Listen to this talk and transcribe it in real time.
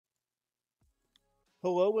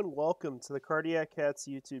Hello and welcome to the Cardiac Cats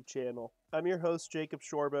YouTube channel. I'm your host, Jacob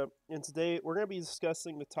Shorba, and today we're going to be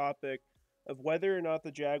discussing the topic of whether or not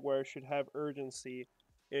the Jaguars should have urgency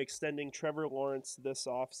in extending Trevor Lawrence this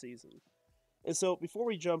offseason. And so, before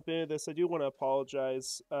we jump into this, I do want to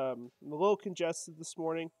apologize. I'm a little congested this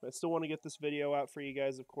morning. I still want to get this video out for you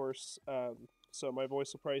guys, of course, so my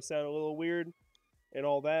voice will probably sound a little weird and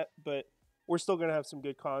all that, but we're still going to have some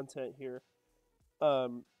good content here.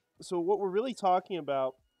 So what we're really talking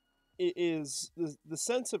about is the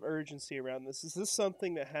sense of urgency around this. Is this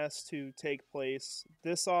something that has to take place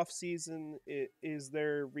this off season? Is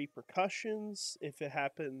there repercussions if it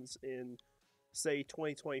happens in, say,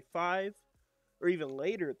 2025 or even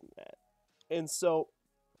later than that? And so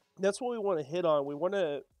that's what we want to hit on. We want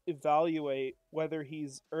to evaluate whether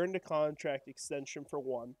he's earned a contract extension for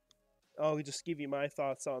one. I'll just give you my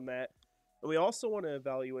thoughts on that. And we also want to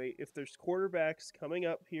evaluate if there's quarterbacks coming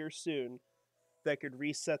up here soon that could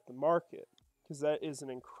reset the market, because that is an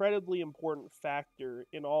incredibly important factor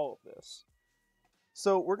in all of this.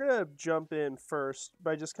 So we're going to jump in first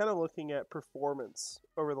by just kind of looking at performance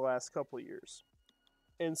over the last couple of years.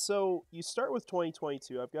 And so you start with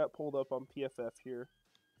 2022. I've got pulled up on PFF here.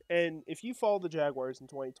 And if you followed the Jaguars in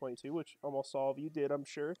 2022, which almost all of you did, I'm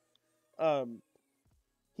sure,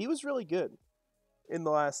 he was really good in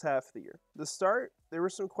the last half of the year. The start, there were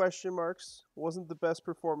some question marks. Wasn't the best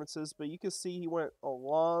performances, but you could see he went a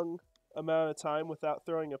long amount of time without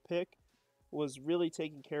throwing a pick. Was really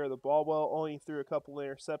taking care of the ball well. Only threw a couple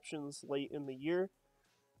interceptions late in the year.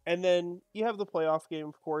 And then you have the playoff game,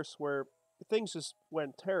 of course, where things just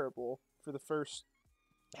went terrible for the first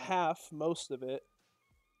half, most of it.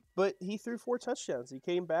 But he threw 4 touchdowns. He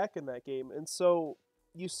came back in that game. And so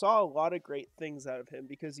you saw a lot of great things out of him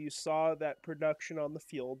because you saw that production on the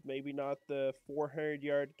field. Maybe not the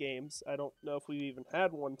 400-yard games. I don't know if we've even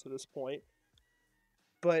had one to this point.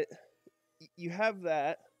 But you have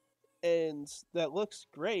that, and that looks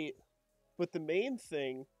great. But the main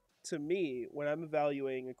thing to me when I'm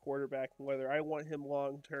evaluating a quarterback and whether I want him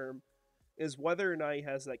long-term is whether or not he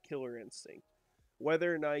has that killer instinct.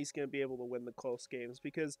 Whether or not he's going to be able to win the close games.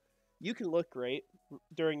 Because you can look great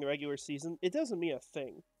during the regular season. It doesn't mean a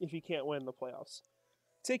thing if you can't win the playoffs.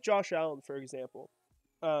 Take Josh Allen, for example.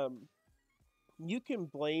 You can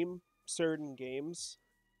blame certain games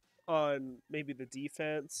on maybe the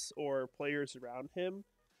defense or players around him,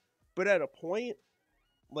 but at a point,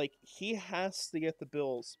 like, he has to get the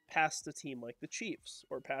Bills past a team like the Chiefs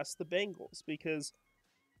or past the Bengals because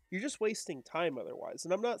you're just wasting time otherwise.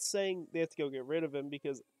 And I'm not saying they have to go get rid of him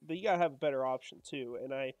because you got to have a better option too.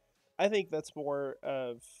 And I think that's more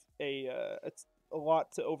of a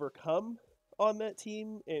lot to overcome on that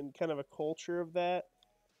team and kind of a culture of that.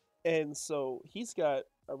 And so he's got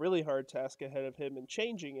a really hard task ahead of him in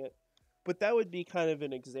changing it. But that would be kind of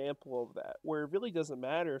an example of that, where it really doesn't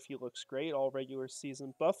matter if he looks great all regular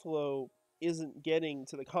season. Buffalo isn't getting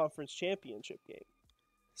to the conference championship game.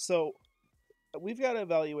 So we've got to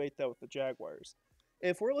evaluate that with the Jaguars. And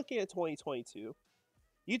if we're looking at 2022,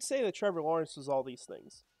 you'd say that Trevor Lawrence was all these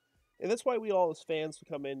things. And that's why we all as fans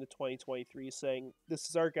would come into 2023 saying, this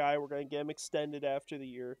is our guy, we're going to get him extended after the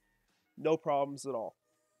year. No problems at all.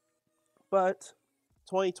 But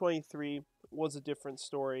 2023 was a different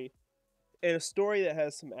story, and a story that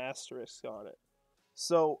has some asterisks on it.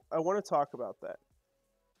 So I want to talk about that.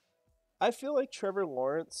 I feel like Trevor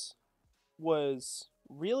Lawrence was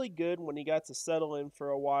really good when he got to settle in for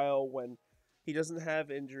a while, when he doesn't have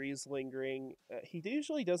injuries lingering. He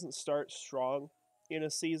usually doesn't start strong in a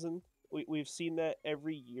season. We've seen that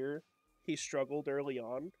every year. He struggled early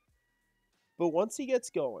on. But once he gets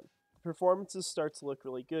going, performances start to look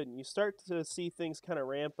really good, and you start to see things kind of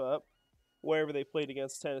ramp up. Wherever they played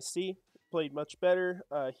against Tennessee, played much better.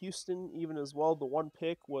 Houston, even as well, the one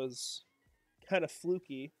pick was kind of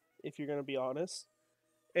fluky, if you're going to be honest.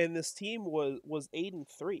 And this team was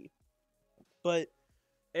 8-3. But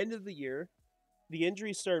end of the year, the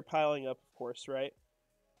injuries started piling up, of course, right?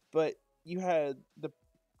 But you had the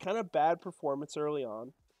kind of bad performance early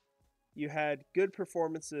on. You had good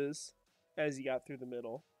performances as you got through the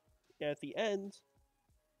middle. And at the end,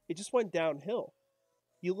 it just went downhill.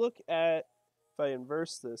 You look at, if I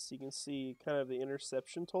inverse this, you can see kind of the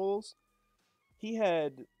interception totals. He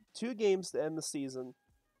had 2 games to end the season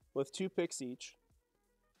with 2 picks each.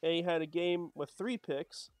 And he had a game with 3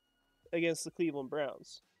 picks against the Cleveland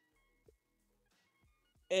Browns.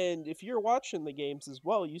 And if you're watching the games as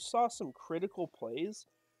well, you saw some critical plays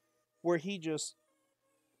where he just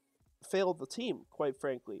failed the team, quite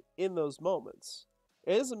frankly, in those moments.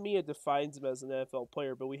 It doesn't mean it defines him as an NFL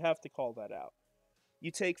player, but we have to call that out.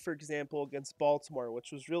 You take, for example, against Baltimore,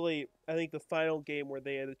 which was really, I think, the final game where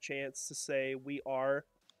they had a chance to say, we are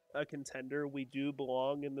a contender. We do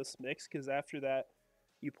belong in this mix, because after that,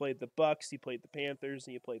 you played the Bucks, you played the Panthers,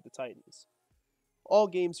 and you played the Titans. All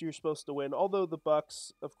games you're supposed to win, although the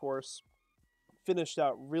Bucks, of course, finished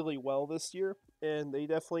out really well this year, and they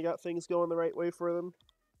definitely got things going the right way for them.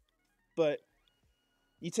 But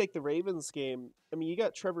you take the Ravens game, I mean, you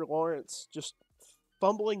got Trevor Lawrence just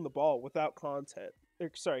fumbling the ball without contact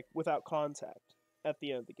at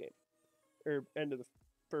the end of the game, or end of the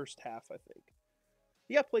first half, I think.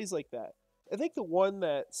 You got plays like that. I think the one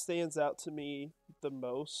that stands out to me the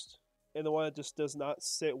most, and the one that just does not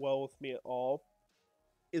sit well with me at all,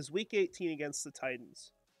 is Week 18 against the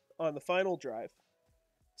Titans on the final drive.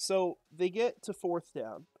 So they get to fourth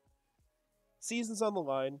down. Season's on the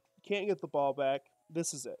line. Can't get the ball back.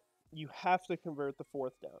 This is it. You have to convert the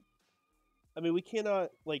fourth down. I mean, we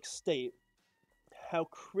cannot state how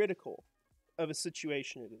critical of a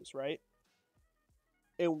situation it is, right?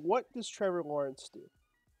 And what does Trevor Lawrence do?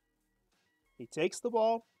 He takes the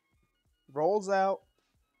ball, rolls out,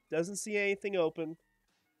 doesn't see anything open,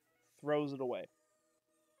 throws it away.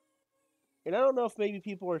 And I don't know if maybe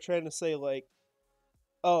people are trying to say,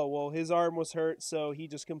 oh, well, his arm was hurt, so he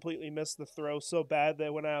just completely missed the throw so bad that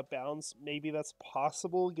it went out of bounds. Maybe that's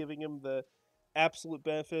possible, giving him the absolute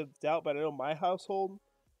benefit of the doubt. But I know my household,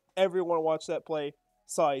 everyone watched that play,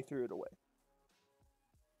 saw he threw it away.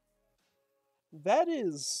 That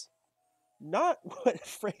is not what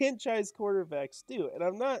franchise quarterbacks do. And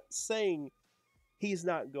I'm not saying he's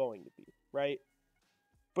not going to be, right?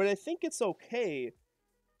 But I think it's okay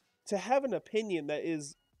to have an opinion that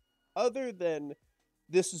is other than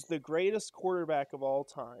this is the greatest quarterback of all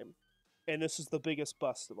time and this is the biggest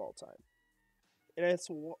bust of all time. And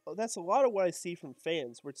that's a lot of what I see from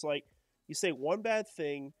fans, where it's like, you say one bad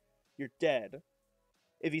thing, you're dead.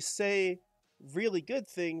 If you say really good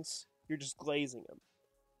things, you're just glazing them.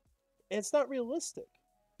 And it's not realistic,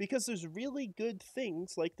 because there's really good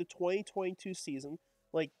things like the 2022 season,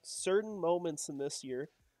 like certain moments in this year.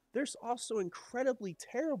 There's also incredibly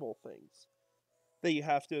terrible things that you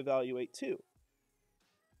have to evaluate too.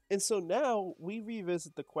 And so now we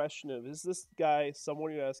revisit the question of, is this guy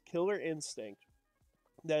someone who has killer instinct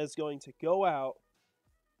that is going to go out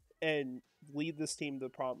and lead this team to the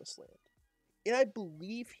promised land? And I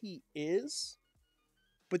believe he is,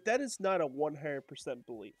 but that is not a 100%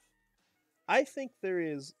 belief. I think there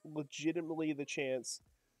is legitimately the chance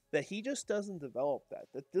that he just doesn't develop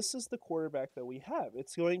that this is the quarterback that we have.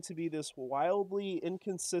 It's going to be this wildly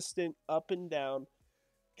inconsistent, up and down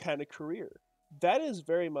kind of career. That is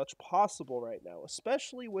very much possible right now,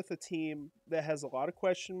 especially with a team that has a lot of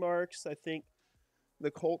question marks. I think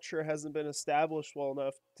the culture hasn't been established well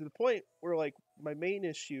enough, to the point where my main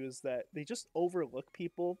issue is that they just overlook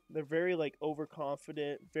people. They're very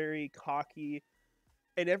overconfident, very cocky.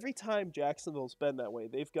 And every time Jacksonville's been that way,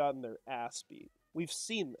 they've gotten their ass beat. We've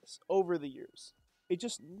seen this over the years. It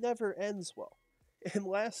just never ends well. And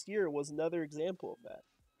last year was another example of that.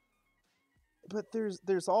 But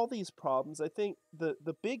there's all these problems. I think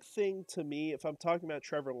the big thing to me, if I'm talking about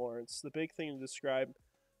Trevor Lawrence, the big thing to describe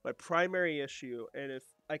my primary issue, and if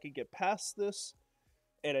I could get past this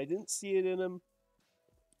and I didn't see it in him,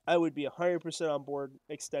 I would be 100% on board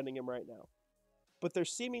extending him right now. But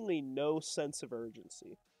there's seemingly no sense of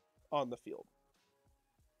urgency on the field.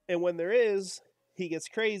 And when there is, he gets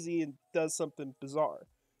crazy and does something bizarre,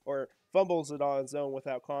 or fumbles it on his own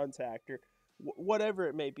without contact, or whatever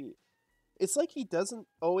it may be. It's like he doesn't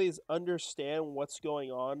always understand what's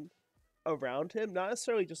going on around him, not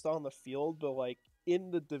necessarily just on the field, but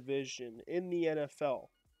in the division, in the NFL.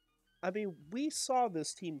 I mean, we saw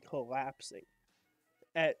this team collapsing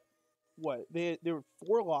at what? There were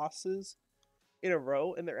 4 losses in a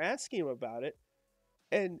row, and they're asking him about it,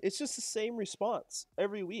 and it's just the same response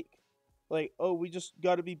every week. Oh, we just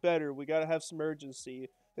got to be better. We got to have some urgency.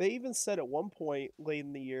 They even said at one point late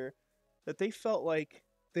in the year that they felt like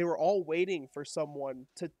they were all waiting for someone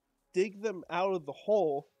to dig them out of the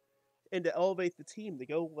hole and to elevate the team, to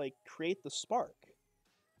go create the spark.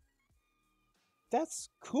 That's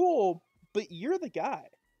cool, but you're the guy.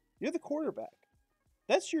 You're the quarterback.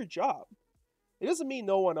 That's your job. It doesn't mean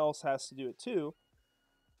no one else has to do it too,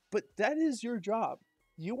 but that is your job.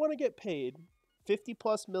 You want to get paid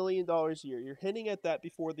 $50+ million a year. You're hinting at that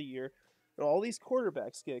before the year, and all these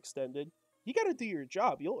quarterbacks get extended. You got to do your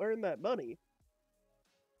job. You'll earn that money.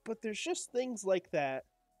 But there's just things like that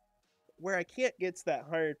where I can't get to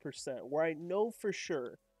that 100%, where I know for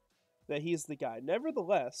sure that he's the guy.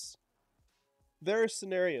 Nevertheless, there are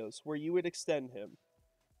scenarios where you would extend him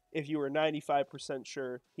if you were 95%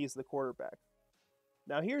 sure he's the quarterback.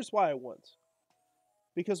 Now, here's why I wouldn't.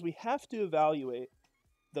 Because we have to evaluate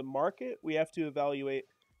the market, we have to evaluate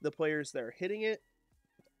the players that are hitting it.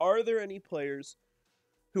 Are there any players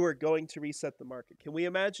who are going to reset the market? Can we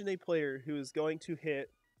imagine a player who is going to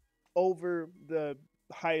hit over the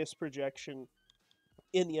highest projection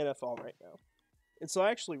in the NFL right now? And so,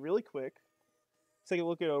 actually, really quick, take a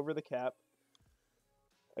look at over the cap.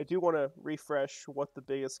 I do want to refresh what the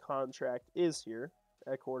biggest contract is here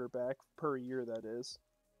at quarterback per year. That is,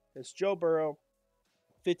 it's Joe Burrow,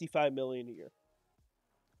 $55 million a year.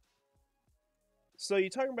 So you're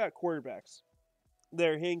talking about quarterbacks.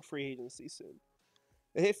 They're hitting free agency soon.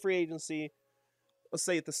 They hit free agency, let's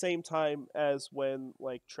say at the same time as when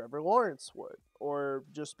like Trevor Lawrence would, or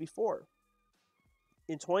just before.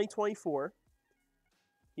 In 2024,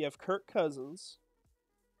 you have Kirk Cousins,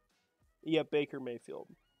 you have Baker Mayfield.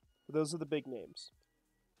 Those are the big names.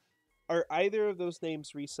 Are either of those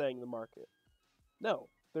names resetting the market? No,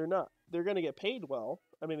 they're not. They're going to get paid well.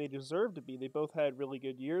 I mean, they deserve to be. They both had really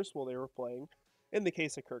good years while they were playing, in the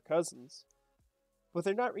case of Kirk Cousins. But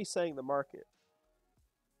they're not resetting the market.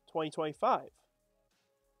 2025.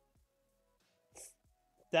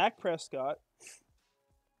 Dak Prescott,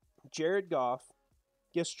 Jared Goff.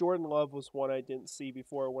 Guess Jordan Love was one I didn't see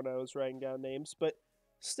before when I was writing down names. But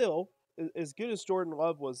still, as good as Jordan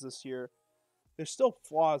Love was this year, there's still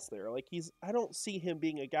flaws there. Like I don't see him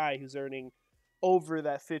being a guy who's earning over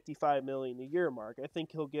that $55 million a year mark. I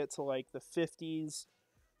think he'll get to like the 50s,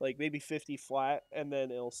 like maybe 50 flat, and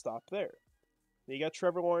then it'll stop there. You got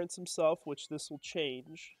Trevor Lawrence himself, which this will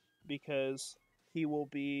change because he will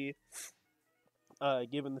be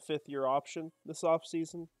given the fifth-year option this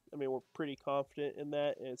offseason. I mean, we're pretty confident in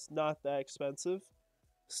that, and it's not that expensive,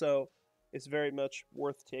 so it's very much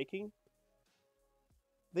worth taking.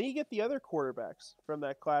 Then you get the other quarterbacks from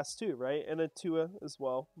that class too, right? And a Tua as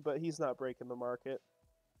well, but he's not breaking the market.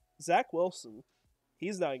 Zach Wilson,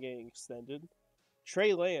 he's not getting extended.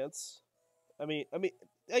 Trey Lance,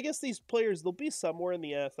 I guess these players, they'll be somewhere in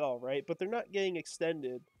the NFL, right? But they're not getting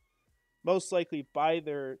extended, most likely by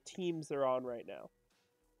their teams they're on right now.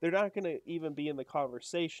 They're not going to even be in the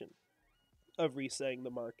conversation of resetting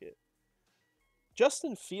the market.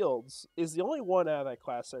 Justin Fields is the only one out of that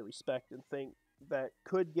class I respect and think that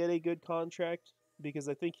could get a good contract because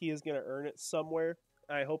I think he is going to earn it somewhere.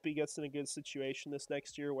 I hope he gets in a good situation this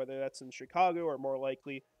next year, whether that's in Chicago or more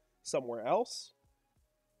likely somewhere else.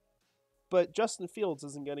 But Justin Fields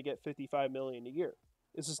isn't going to get $55 million a year.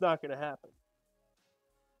 It's just not going to happen.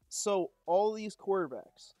 So all these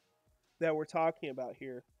quarterbacks that we're talking about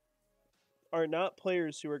here are not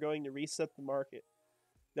players who are going to reset the market.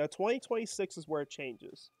 Now 2026 is where it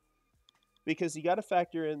changes. Because you got to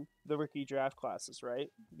factor in the rookie draft classes, right?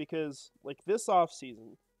 Because like this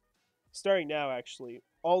offseason, starting now actually,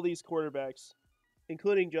 all these quarterbacks,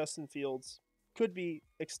 including Justin Fields, could be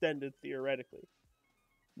extended theoretically.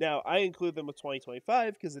 Now, I include them with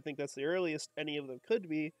 2025 because I think that's the earliest any of them could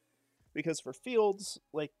be. Because for Fields,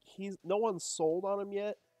 like no one's sold on him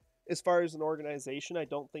yet. As far as an organization, I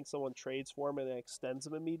don't think someone trades for him and extends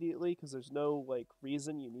him immediately because there's no like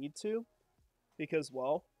reason you need to. Because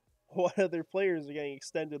well, what other players are getting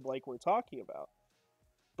extended like we're talking about?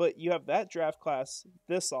 But you have that draft class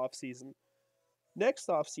this offseason. Next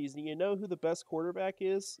offseason, you know who the best quarterback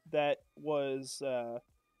is that was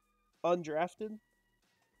undrafted?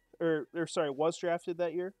 Was drafted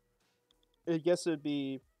that year? I guess it would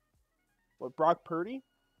be, Brock Purdy,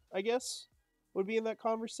 I guess, would be in that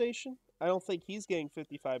conversation. I don't think he's getting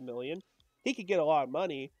 $55 million. He could get a lot of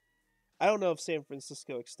money. I don't know if San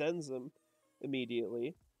Francisco extends him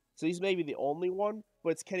immediately. So he's maybe the only one, but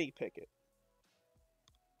it's Kenny Pickett.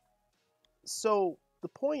 So the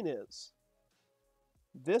point is,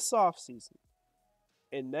 this offseason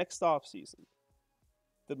and next offseason,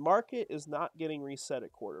 the market is not getting reset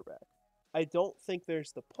at quarterback. I don't think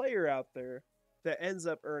there's the player out there that ends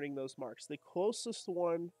up earning those marks. The closest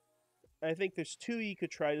one, I think there's two you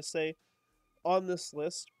could try to say on this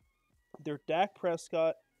list. They're Dak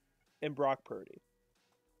Prescott and Brock Purdy.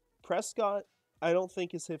 Prescott, I don't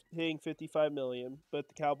think is hitting $55 million, but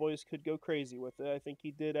the Cowboys could go crazy with it. I think he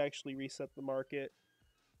did actually reset the market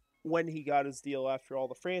when he got his deal after all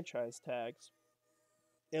the franchise tags.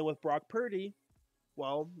 And with Brock Purdy,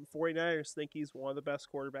 well, the 49ers think he's one of the best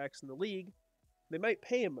quarterbacks in the league. They might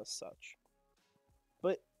pay him as such.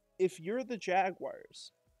 But if you're the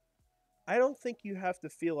Jaguars, I don't think you have to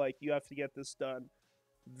feel like you have to get this done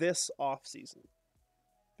this offseason.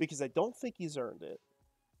 Because I don't think he's earned it.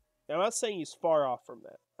 And I'm not saying he's far off from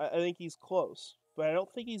that. I think he's close. But I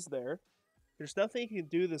don't think he's there. There's nothing he can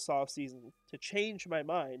do this offseason to change my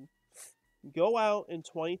mind. Go out in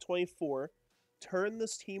 2024, turn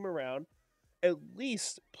this team around, at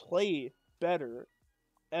least play better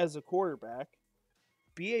as a quarterback,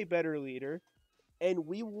 be a better leader, and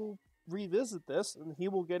we will revisit this and he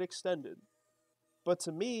will get extended. But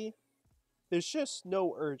to me, there's just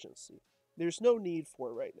no urgency. There's no need for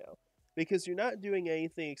it right now because you're not doing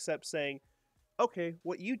anything except saying, okay,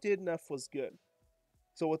 what you did enough was good.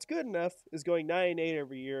 So what's good enough is going 9-8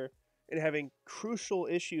 every year and having crucial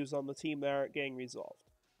issues on the team that aren't getting resolved.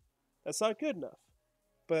 That's not good enough.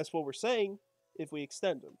 But that's what we're saying if we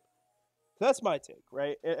extend him. So that's my take,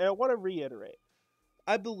 right? And I want to reiterate.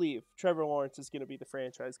 I believe Trevor Lawrence is going to be the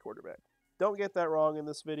franchise quarterback. Don't get that wrong in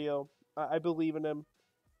this video. I believe in him,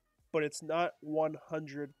 but it's not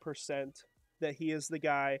 100% that he is the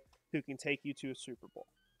guy who can take you to a Super Bowl.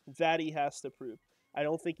 That he has to prove. I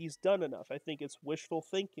don't think he's done enough. I think it's wishful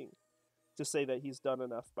thinking to say that he's done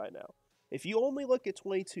enough by now. If you only look at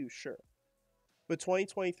 22, sure. But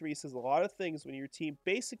 2023 says a lot of things when your team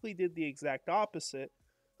basically did the exact opposite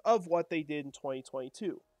of what they did in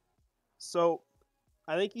 2022. So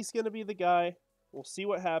I think he's going to be the guy. We'll see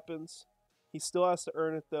what happens. He still has to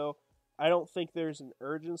earn it, though. I don't think there's an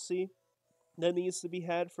urgency that needs to be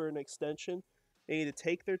had for an extension. They need to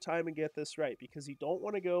take their time and get this right because you don't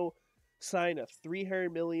want to go sign a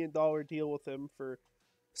 $300 million deal with him for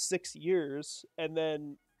 6 years and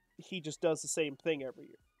then he just does the same thing every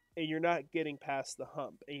year. And you're not getting past the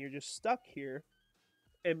hump. And you're just stuck here.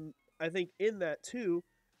 And I think in that, too,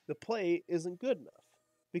 the play isn't good enough.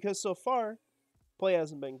 Because so far, play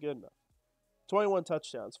hasn't been good enough. 21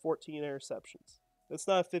 touchdowns, 14 interceptions. That's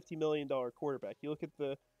not a $50 million quarterback. You look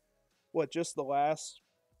at just the last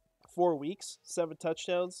 4 weeks, 7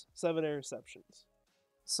 touchdowns, 7 interceptions.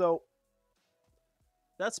 So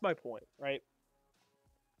that's my point, right?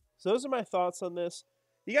 So those are my thoughts on this.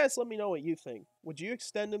 You guys let me know what you think. Would you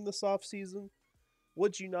extend him this offseason?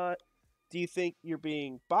 Would you not? Do you think you're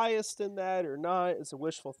being biased in that or not? Is it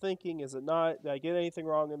wishful thinking? Is it not? Did I get anything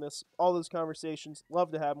wrong in this? All those conversations.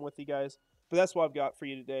 Love to have them with you guys. But that's what I've got for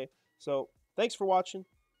you today. So thanks for watching.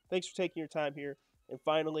 Thanks for taking your time here. And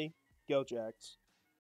finally, go Jags.